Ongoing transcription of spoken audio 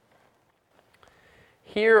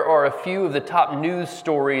Here are a few of the top news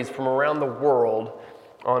stories from around the world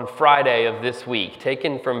on Friday of this week,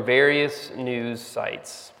 taken from various news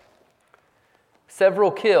sites.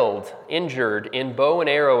 Several killed, injured in bow and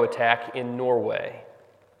arrow attack in Norway.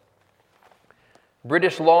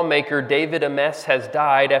 British lawmaker David Amess has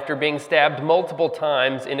died after being stabbed multiple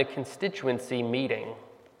times in a constituency meeting.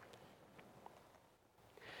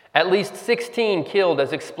 At least 16 killed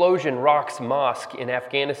as explosion rocks mosque in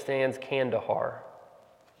Afghanistan's Kandahar.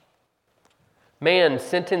 Man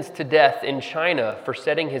sentenced to death in China for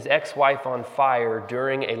setting his ex-wife on fire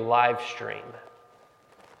during a live stream.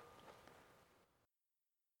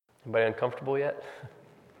 Anybody uncomfortable yet?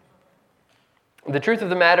 The truth of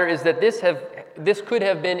the matter is that this could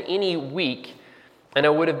have been any week, and I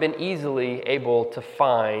would have been easily able to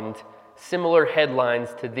find similar headlines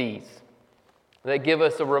to these that give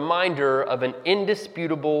us a reminder of an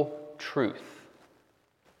indisputable truth.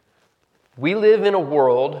 We live in a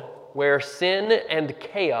world where sin and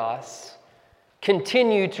chaos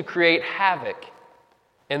continue to create havoc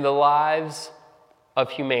in the lives of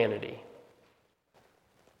humanity.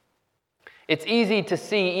 It's easy to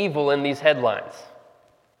see evil in these headlines.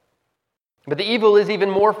 But the evil is even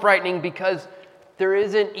more frightening because there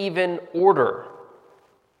isn't even order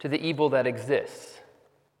to the evil that exists.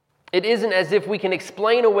 It isn't as if we can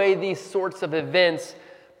explain away these sorts of events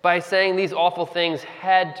by saying these awful things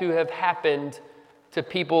had to have happened to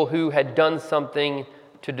people who had done something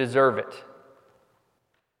to deserve it.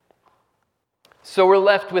 So we're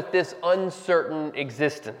left with this uncertain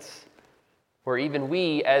existence, where even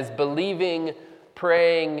we, as believing,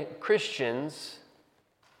 praying Christians,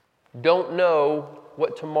 don't know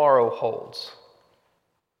what tomorrow holds.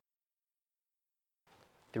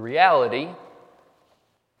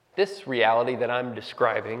 This reality that I'm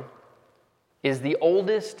describing, is the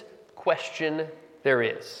oldest question there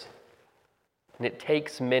is, and it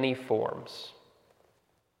takes many forms.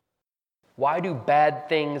 Why do bad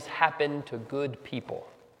things happen to good people?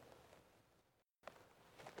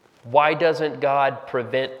 Why doesn't God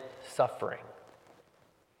prevent suffering?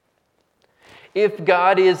 If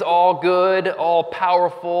God is all good, all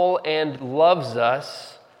powerful, and loves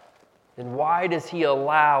us, then why does He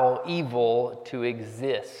allow evil to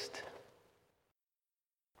exist?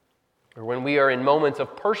 Or when we are in moments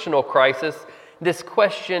of personal crisis, this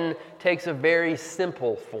question takes a very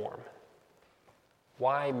simple form.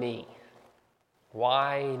 Why me?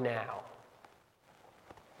 Why now?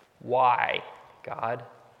 Why, God?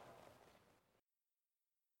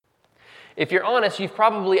 If you're honest, you've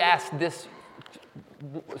probably asked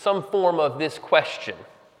some form of this question.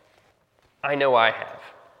 I know I have.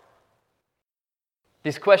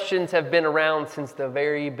 These questions have been around since the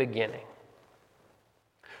very beginning.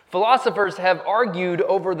 Philosophers have argued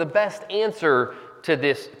over the best answer to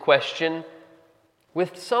this question,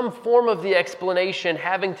 with some form of the explanation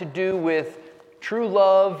having to do with true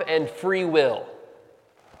love and free will.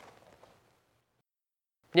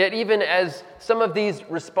 Yet even as some of these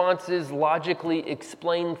responses logically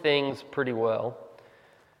explain things pretty well,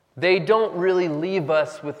 they don't really leave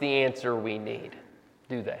us with the answer we need,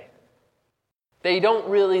 do they? They don't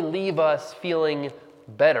really leave us feeling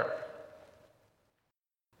better.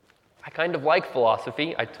 I kind of like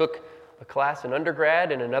philosophy. I took a class in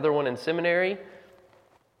undergrad and another one in seminary.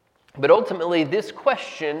 But ultimately, this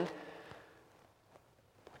question,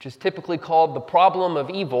 which is typically called the problem of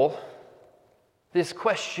evil, this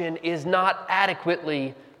question is not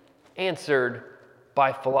adequately answered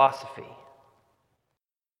by philosophy.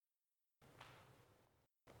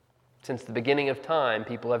 Since the beginning of time,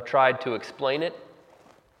 people have tried to explain it.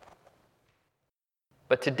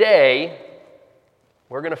 But today,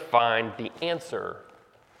 we're going to find the answer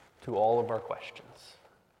to all of our questions.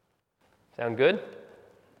 Sound good?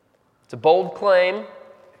 It's a bold claim,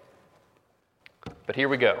 but here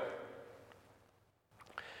we go.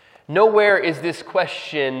 Nowhere is this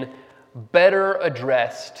question better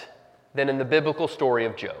addressed than in the biblical story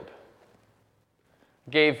of Job.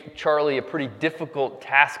 Gave Charlie a pretty difficult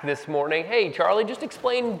task this morning. Hey, Charlie, just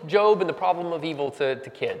explain Job and the problem of evil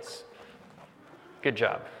to kids. Good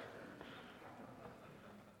job.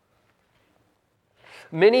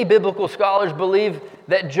 Many biblical scholars believe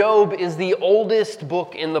that Job is the oldest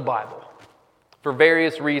book in the Bible, for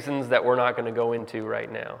various reasons that we're not going to go into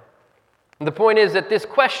right now. And the point is that this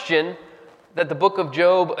question that the book of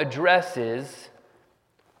Job addresses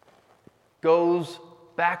goes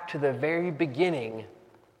back to the very beginning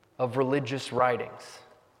of religious writings.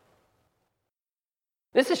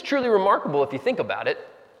 This is truly remarkable if you think about it.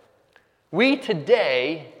 We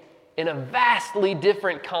today, in a vastly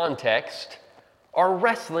different context, are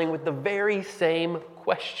wrestling with the very same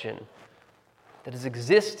question. that has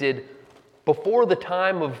existed before the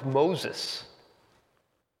time of Moses.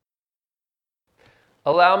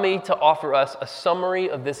 Allow me to offer us a summary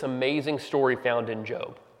of this amazing story found in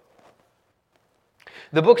Job.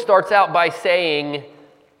 The book starts out by saying,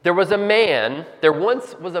 there once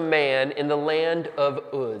was a man in the land of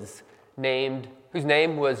Uz, whose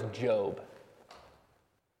name was Job.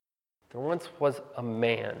 There once was a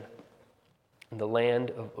man in the land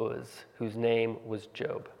of Uz, whose name was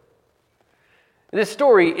Job. This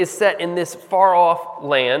story is set in this far-off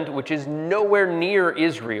land, which is nowhere near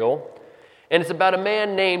Israel, and it's about a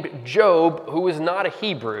man named Job who is not a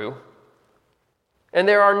Hebrew, and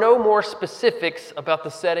there are no more specifics about the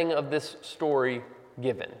setting of this story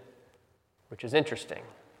given, which is interesting,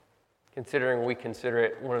 considering we consider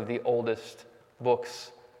it one of the oldest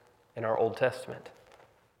books in our Old Testament.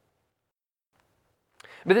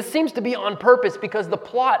 But this seems to be on purpose because the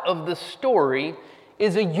plot of the story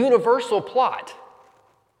is a universal plot.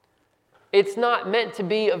 It's not meant to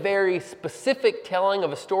be a very specific telling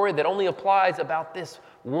of a story that only applies about this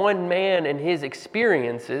one man and his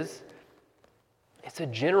experiences. It's a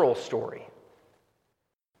general story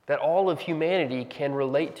that all of humanity can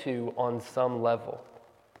relate to on some level.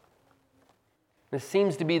 This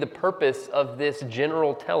seems to be the purpose of this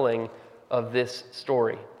general telling of this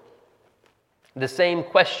story. The same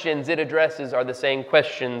questions it addresses are the same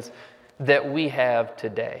questions that we have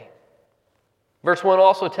today. Verse 1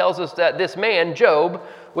 also tells us that this man, Job,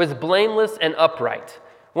 was blameless and upright,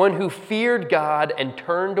 one who feared God and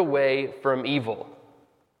turned away from evil.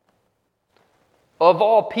 Of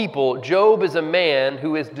all people, Job is a man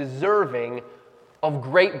who is deserving of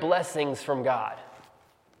great blessings from God.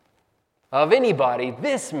 Of anybody,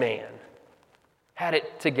 this man had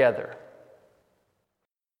it together.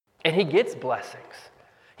 And he gets blessings.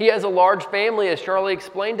 He has a large family, as Charlie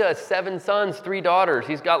explained to us, 7 sons, 3 daughters.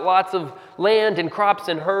 He's got lots of land and crops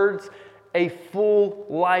and herds, a full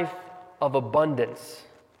life of abundance.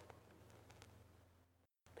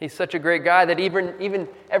 He's such a great guy that even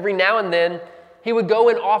every now and then, he would go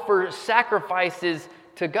and offer sacrifices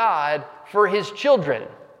to God for his children,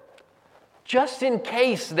 just in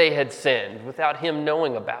case they had sinned without him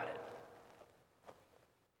knowing about it.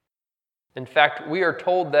 In fact, we are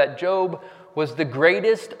told that Job was the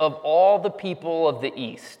greatest of all the people of the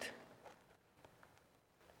East.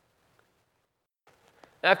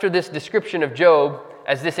 After this description of Job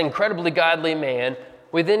as this incredibly godly man,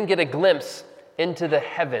 we then get a glimpse into the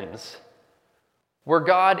heavens, where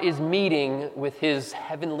God is meeting with his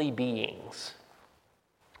heavenly beings.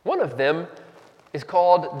 One of them is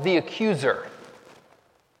called the accuser.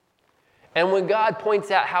 And when God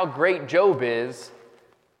points out how great Job is,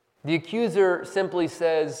 the accuser simply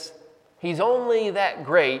says, he's only that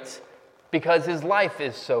great because his life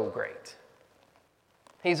is so great.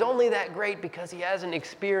 He's only that great because he hasn't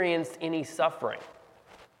experienced any suffering.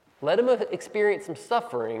 Let him experience some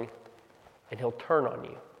suffering, and he'll turn on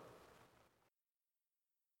you.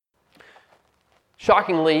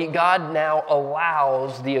 Shockingly, God now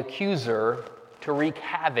allows the accuser to wreak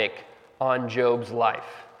havoc on Job's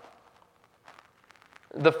life.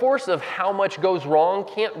 The force of how much goes wrong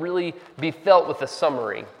can't really be felt with a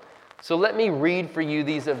summary. So let me read for you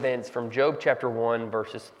these events from Job chapter 1,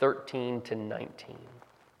 verses 13 to 19.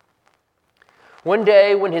 One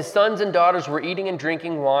day, when his sons and daughters were eating and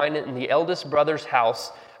drinking wine in the eldest brother's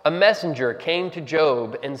house, a messenger came to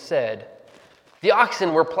Job and said, "The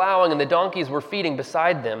oxen were plowing and the donkeys were feeding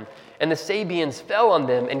beside them, and the Sabeans fell on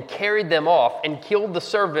them and carried them off and killed the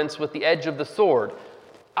servants with the edge of the sword.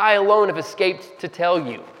 I alone have escaped to tell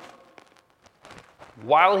you."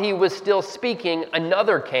 While he was still speaking,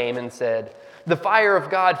 another came and said, "The fire of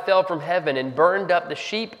God fell from heaven and burned up the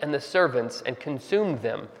sheep and the servants and consumed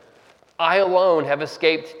them. I alone have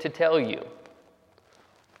escaped to tell you."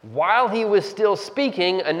 While he was still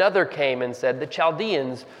speaking, another came and said, "The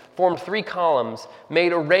Chaldeans formed 3 columns,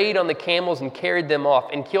 made a raid on the camels and carried them off,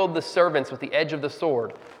 and killed the servants with the edge of the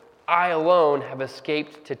sword. I alone have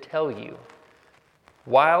escaped to tell you."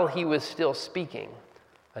 While he was still speaking,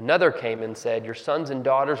 another came and said, "Your sons and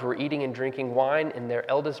daughters were eating and drinking wine in their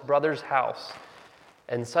eldest brother's house.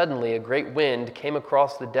 And suddenly a great wind came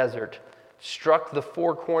across the desert, struck the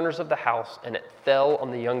 4 corners of the house, and it fell on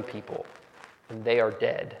the young people, and they are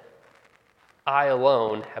dead. I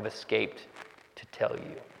alone have escaped to tell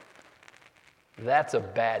you." That's a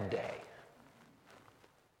bad day.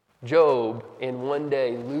 Job, in one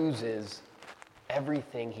day, loses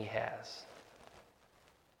everything he has.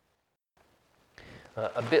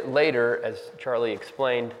 A bit later, as Charlie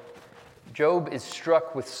explained, Job is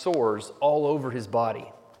struck with sores all over his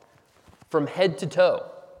body, from head to toe.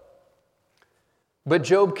 But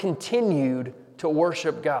Job continued to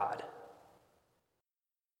worship God.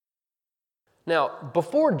 Now,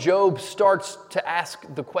 before Job starts to ask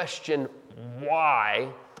the question, why,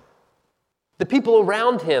 the people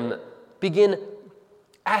around him begin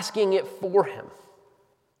asking it for him.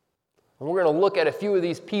 And we're going to look at a few of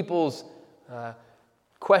these people's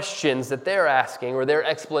questions that they're asking, or their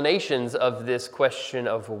explanations of this question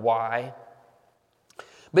of why.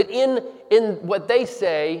 But in what they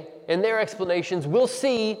say, in their explanations, we'll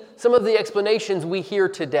see some of the explanations we hear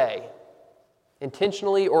today,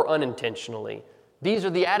 intentionally or unintentionally. These are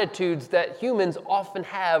the attitudes that humans often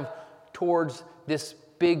have towards this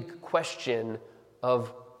big question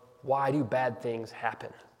of why do bad things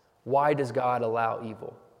happen? Why does God allow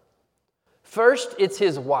evil? First, it's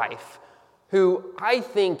his wife, who I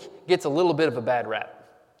think gets a little bit of a bad rap.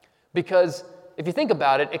 Because if you think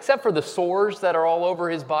about it, except for the sores that are all over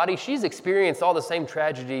his body, she's experienced all the same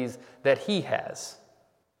tragedies that he has.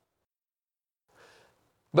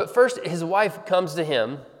 But first, his wife comes to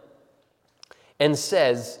him and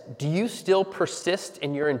says, "Do you still persist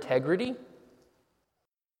in your integrity?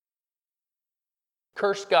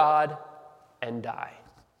 Curse God and die."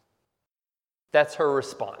 That's her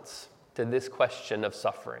response to this question of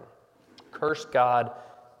suffering. Curse God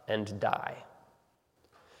and die.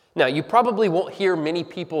 Now, you probably won't hear many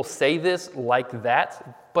people say this like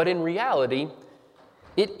that, but in reality,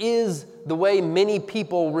 it is the way many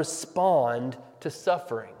people respond to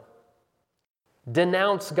suffering.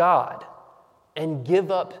 Denounce God and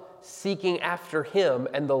give up seeking after Him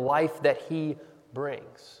and the life that He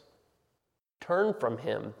brings. Turn from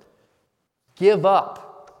Him. Give up.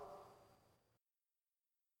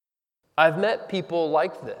 I've met people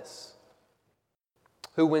like this,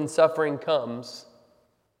 who when suffering comes,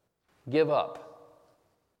 give up.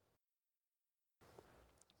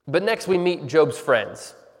 But next we meet Job's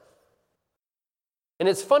friends. And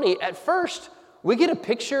it's funny, at first, we get a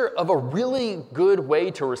picture of a really good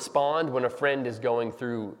way to respond when a friend is going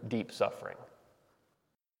through deep suffering.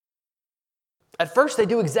 At first, they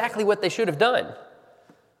do exactly what they should have done.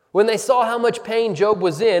 When they saw how much pain Job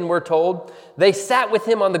was in, we're told, they sat with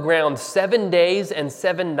him on the ground 7 days and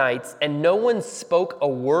 7 nights, and no one spoke a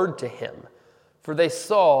word to him, for they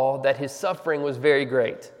saw that his suffering was very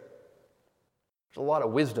great. There's a lot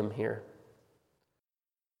of wisdom here.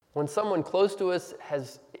 When someone close to us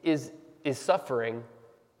is suffering,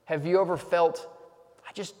 have you ever felt,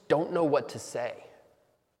 I just don't know what to say?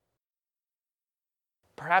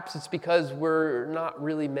 Perhaps it's because we're not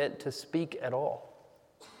really meant to speak at all.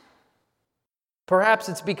 Perhaps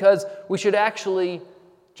it's because we should actually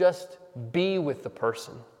just be with the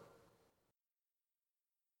person.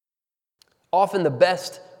 Often the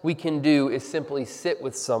best we can do is simply sit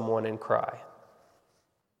with someone and cry.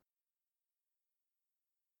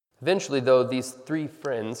 Eventually, though, these 3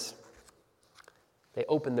 friends, they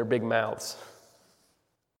open their big mouths.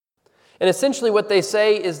 And essentially what they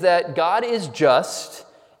say is that God is just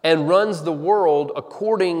and runs the world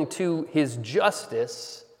according to His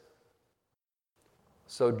justice.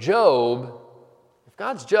 So Job, if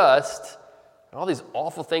God's just and all these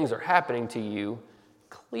awful things are happening to you,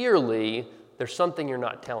 clearly there's something you're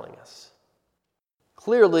not telling us.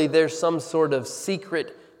 Clearly there's some sort of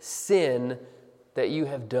secret sin that you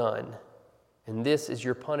have done, and this is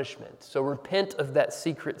your punishment. So repent of that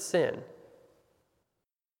secret sin.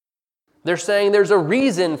 They're saying there's a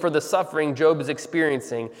reason for the suffering Job is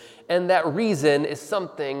experiencing, and that reason is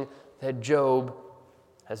something that Job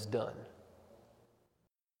has done.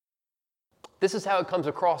 This is how it comes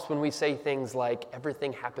across when we say things like,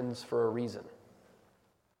 everything happens for a reason.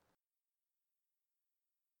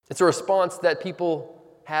 It's a response that people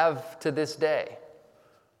have to this day.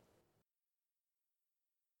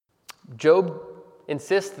 Job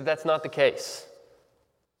insists that that's not the case.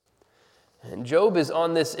 And Job is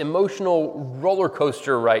on this emotional roller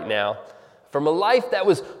coaster right now, from a life that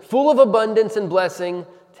was full of abundance and blessing,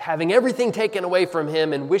 to having everything taken away from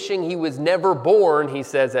him and wishing he was never born, he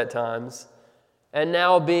says at times, and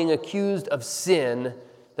now being accused of sin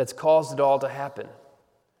that's caused it all to happen.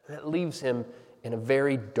 That leaves him in a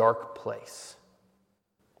very dark place.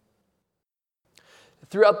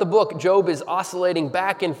 Throughout the book, Job is oscillating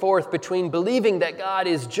back and forth between believing that God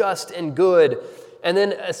is just and good, and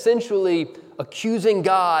then essentially accusing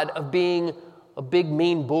God of being a big,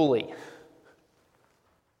 mean bully.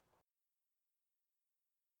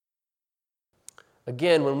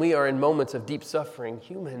 Again, when we are in moments of deep suffering,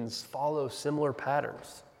 humans follow similar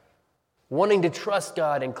patterns, wanting to trust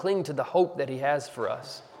God and cling to the hope that He has for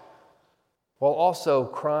us, while also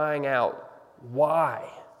crying out, "Why?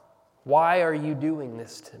 Why are you doing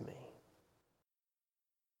this to me?"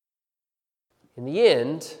 In the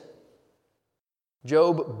end,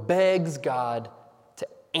 Job begs God to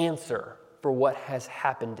answer for what has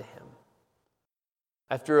happened to him.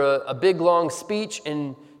 After a big long speech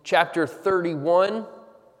in chapter 31,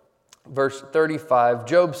 verse 35,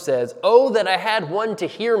 Job says, "Oh, that I had one to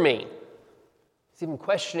hear me." He's even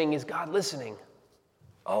questioning, is God listening?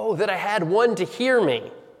 "Oh, that I had one to hear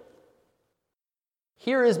me.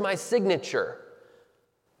 Here is my signature.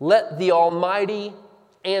 Let the Almighty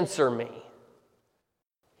answer me."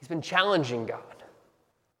 He's been challenging God,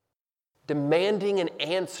 demanding an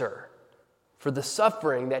answer for the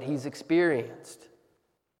suffering that he's experienced.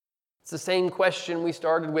 It's the same question we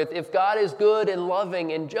started with. If God is good and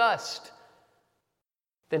loving and just,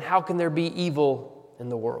 then how can there be evil in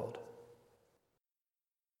the world?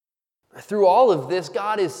 Through all of this,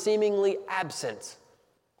 God is seemingly absent.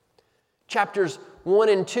 Chapters 1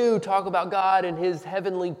 and 2 talk about God in his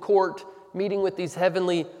heavenly court, meeting with these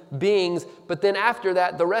heavenly beings. But then after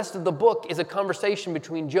that, the rest of the book is a conversation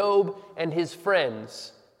between Job and his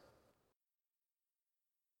friends.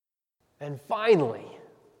 And finally,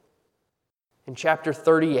 in chapter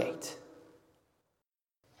 38,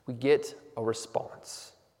 we get a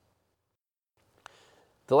response.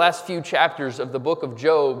 The last few chapters of the book of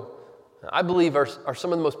Job, I believe, are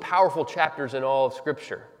some of the most powerful chapters in all of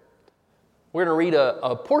Scripture. We're going to read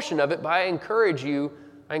a portion of it, but I encourage you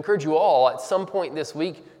all at some point this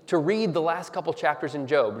week to read the last couple chapters in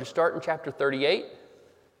Job. Just start in chapter 38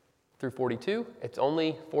 through 42. It's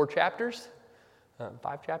only 4 chapters.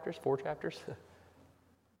 5 chapters, 4 chapters.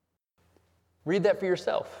 Read that for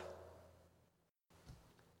yourself.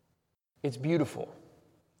 It's beautiful.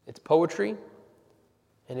 It's poetry,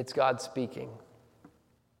 and it's God speaking.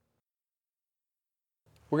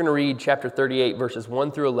 We're going to read chapter 38, verses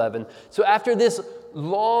 1 through 11. So after this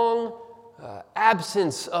long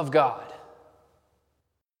absence of God,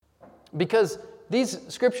 because these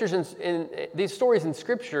scriptures and these stories in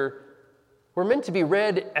Scripture were meant to be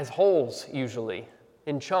read as wholes, usually,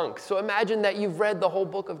 in chunks. So imagine that you've read the whole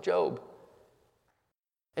book of Job.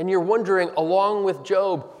 And you're wondering, along with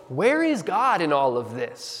Job, where is God in all of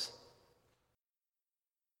this?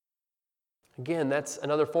 Again, that's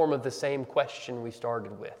another form of the same question we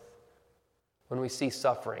started with. When we see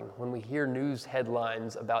suffering, when we hear news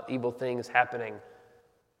headlines about evil things happening,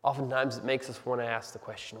 oftentimes it makes us want to ask the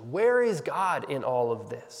question, where is God in all of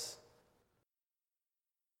this?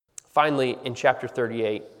 Finally, in chapter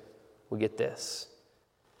 38, we get this.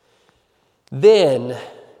 Then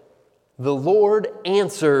the Lord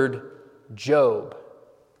answered Job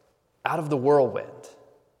out of the whirlwind.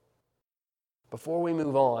 Before we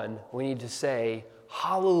move on, we need to say,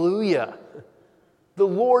 hallelujah. The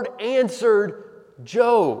Lord answered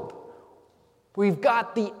Job. We've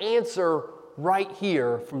got the answer right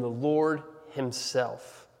here from the Lord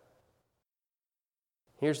himself.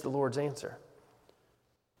 Here's the Lord's answer.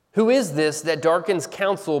 Who is this that darkens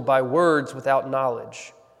counsel by words without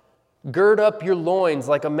knowledge? Gird up your loins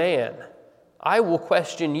like a man. I will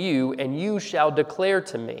question you, and you shall declare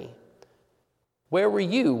to me. Where were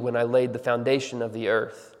you when I laid the foundation of the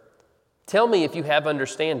earth? Tell me if you have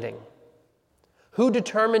understanding. Who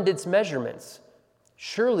determined its measurements?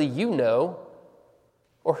 Surely you know.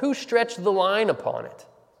 Or who stretched the line upon it?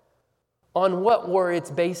 On what were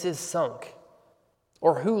its bases sunk?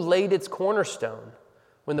 Or who laid its cornerstone?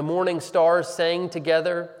 When the morning stars sang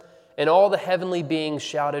together, and all the heavenly beings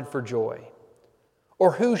shouted for joy?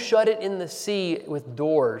 Or who shut it in the sea with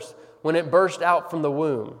doors when it burst out from the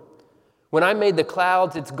womb? When I made the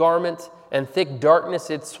clouds its garment, and thick darkness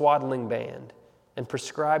its swaddling band, and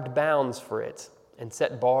prescribed bounds for it, and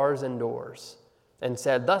set bars and doors, and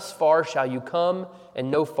said, thus far shall you come, and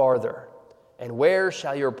no farther, and where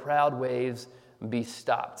shall your proud waves be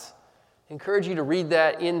stopped? I encourage you to read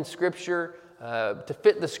that in Scripture. To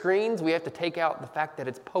fit the screens, we have to take out the fact that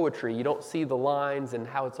it's poetry. You don't see the lines and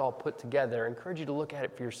how it's all put together. I encourage you to look at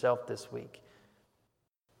it for yourself this week.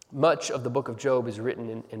 Much of the book of Job is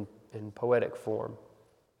written in poetic form.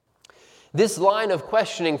 This line of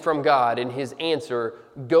questioning from God and his answer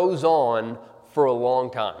goes on for a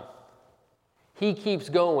long time. He keeps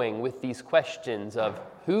going with these questions of,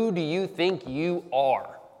 who do you think you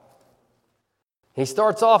are? He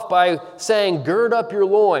starts off by saying, gird up your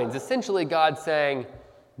loins. Essentially, God saying,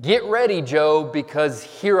 get ready, Job, because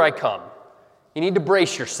here I come. You need to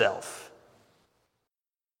brace yourself.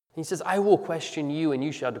 He says, I will question you, and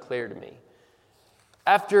you shall declare to me.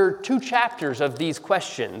 After 2 chapters of these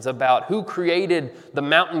questions about who created the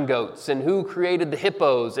mountain goats and who created the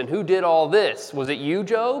hippos and who did all this, was it you,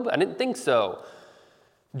 Job? I didn't think so.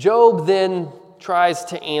 Job then tries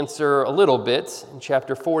to answer a little bit. In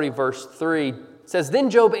chapter 40, verse 3, it says, then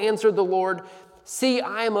Job answered the Lord, See,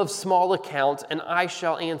 I am of small account, and I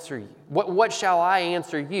shall answer you. What shall I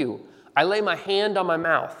answer you? I lay my hand on my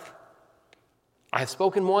mouth. I have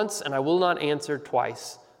spoken once, and I will not answer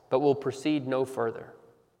twice, but will proceed no further.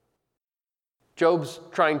 Job's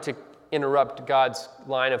trying to interrupt God's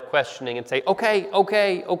line of questioning and say, okay,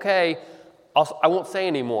 I won't say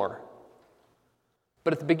anymore.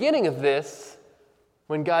 But at the beginning of this,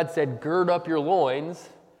 when God said, gird up your loins,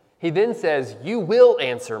 he then says, you will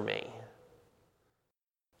answer me.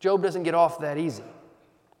 Job doesn't get off that easy.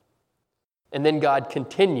 And then God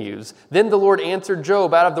continues, then the Lord answered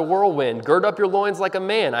Job out of the whirlwind, gird up your loins like a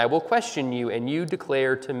man, I will question you, and you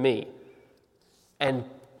declare to me. And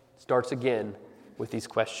starts again with these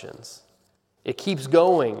questions. It keeps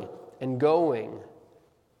going and going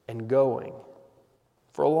and going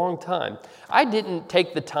for a long time. I didn't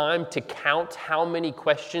take the time to count how many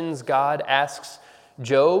questions God asks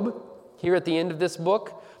Job here at the end of this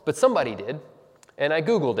book, but somebody did, and I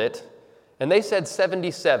Googled it, and they said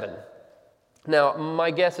 77. Now,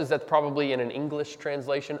 my guess is that's probably in an English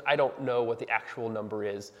translation. I don't know what the actual number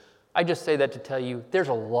is. I just say that to tell you there's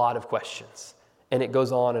a lot of questions, and it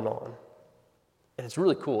goes on and on. And it's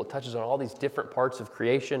really cool. It touches on all these different parts of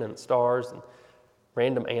creation and stars and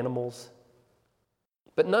random animals,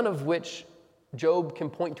 but none of which Job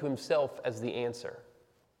can point to himself as the answer.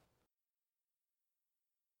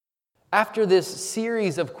 After this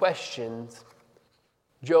series of questions,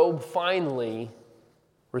 Job finally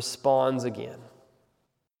responds again.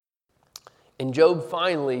 And Job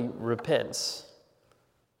finally repents.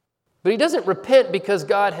 But he doesn't repent because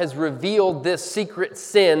God has revealed this secret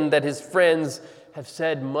sin that his friends have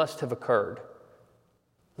said must have occurred.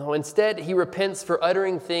 No, instead, he repents for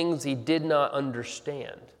uttering things he did not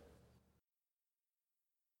understand.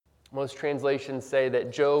 Most translations say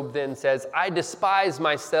that Job then says, I despise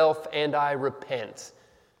myself and I repent.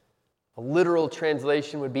 A literal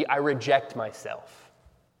translation would be, I reject myself.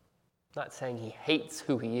 Not saying he hates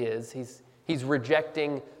who he is. He's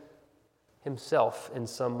rejecting himself in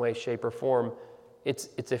some way, shape, or form.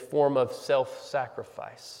 It's a form of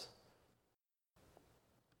self-sacrifice.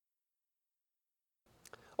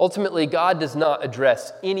 Ultimately, God does not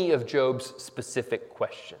address any of Job's specific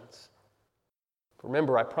questions.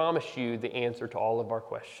 Remember, I promise you the answer to all of our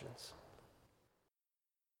questions.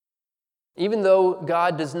 Even though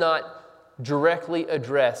God does not directly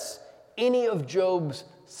address any of Job's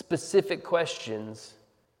specific questions,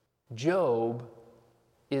 Job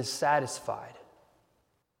is satisfied.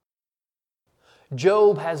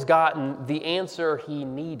 Job has gotten the answer he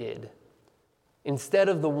needed instead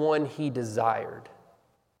of the one he desired.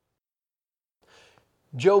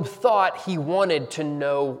 Job thought he wanted to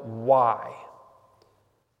know why,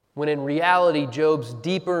 when in reality, Job's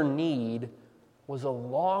deeper need was a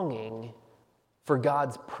longing for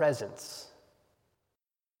God's presence.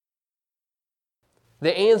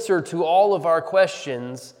 The answer to all of our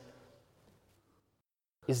questions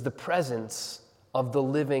is the presence of the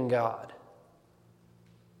living God.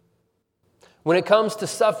 When it comes to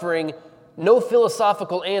suffering, no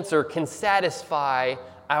philosophical answer can satisfy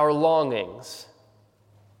our longings.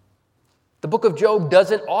 The book of Job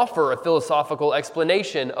doesn't offer a philosophical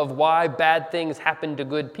explanation of why bad things happen to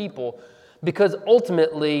good people, because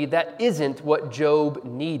ultimately that isn't what Job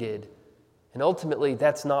needed. And ultimately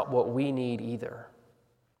that's not what we need either.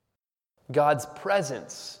 God's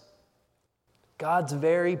presence, God's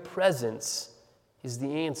very presence, is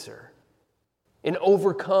the answer. It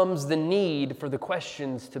overcomes the need for the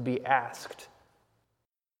questions to be asked.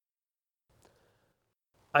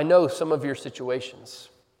 I know some of your situations.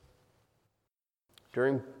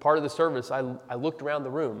 During part of the service, I looked around the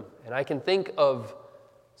room, and I can think of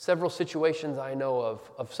several situations I know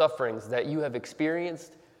of sufferings that you have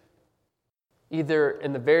experienced either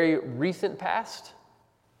in the very recent past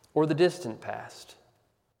or the distant past.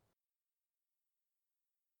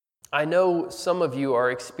 I know some of you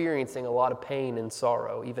are experiencing a lot of pain and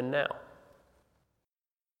sorrow even now.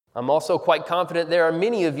 I'm also quite confident there are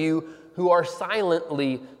many of you who are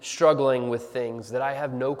silently struggling with things that I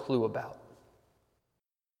have no clue about.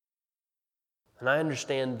 And I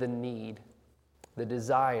understand the need, the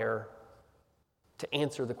desire to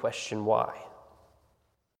answer the question why.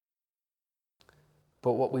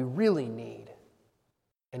 But what we really need,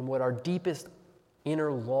 and what our deepest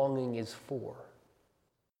inner longing is for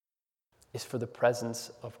the presence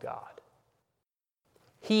of God.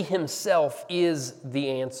 He himself is the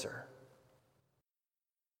answer.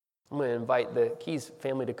 I'm going to invite the Keys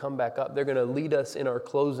family to come back up. They're going to lead us in our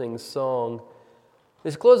closing song.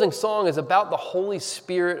 This closing song is about the Holy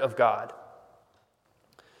Spirit of God.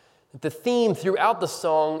 The theme throughout the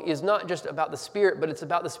song is not just about the Spirit, but it's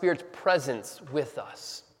about the Spirit's presence with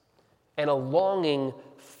us and a longing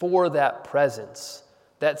for that presence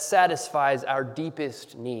that satisfies our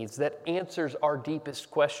deepest needs, that answers our deepest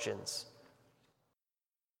questions.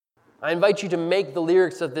 I invite you to make the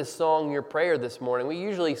lyrics of this song your prayer this morning. We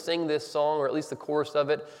usually sing this song, or at least the chorus of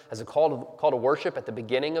it, as a call to worship at the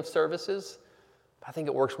beginning of services. But I think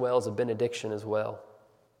it works well as a benediction as well.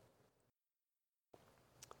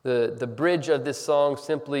 The bridge of this song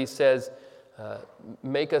simply says,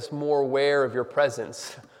 make us more aware of your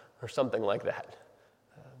presence, or something like that.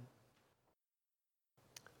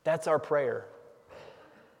 That's our prayer,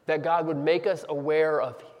 that God would make us aware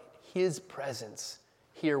of his presence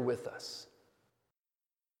here with us.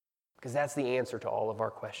 Because that's the answer to all of our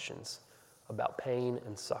questions about pain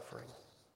and suffering.